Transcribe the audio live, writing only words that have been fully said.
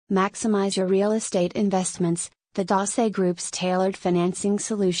Maximize your real estate investments, the Doce Group's tailored financing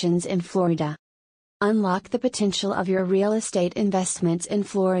solutions in Florida. Unlock the potential of your real estate investments in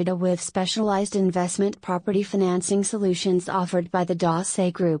Florida with specialized investment property financing solutions offered by the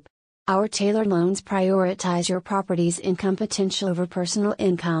Doce Group. Our tailored loans prioritize your property's income potential over personal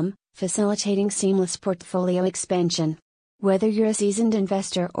income, facilitating seamless portfolio expansion. Whether you're a seasoned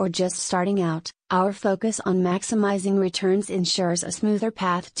investor or just starting out, our focus on maximizing returns ensures a smoother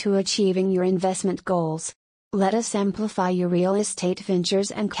path to achieving your investment goals. Let us amplify your real estate ventures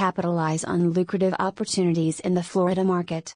and capitalize on lucrative opportunities in the Florida market.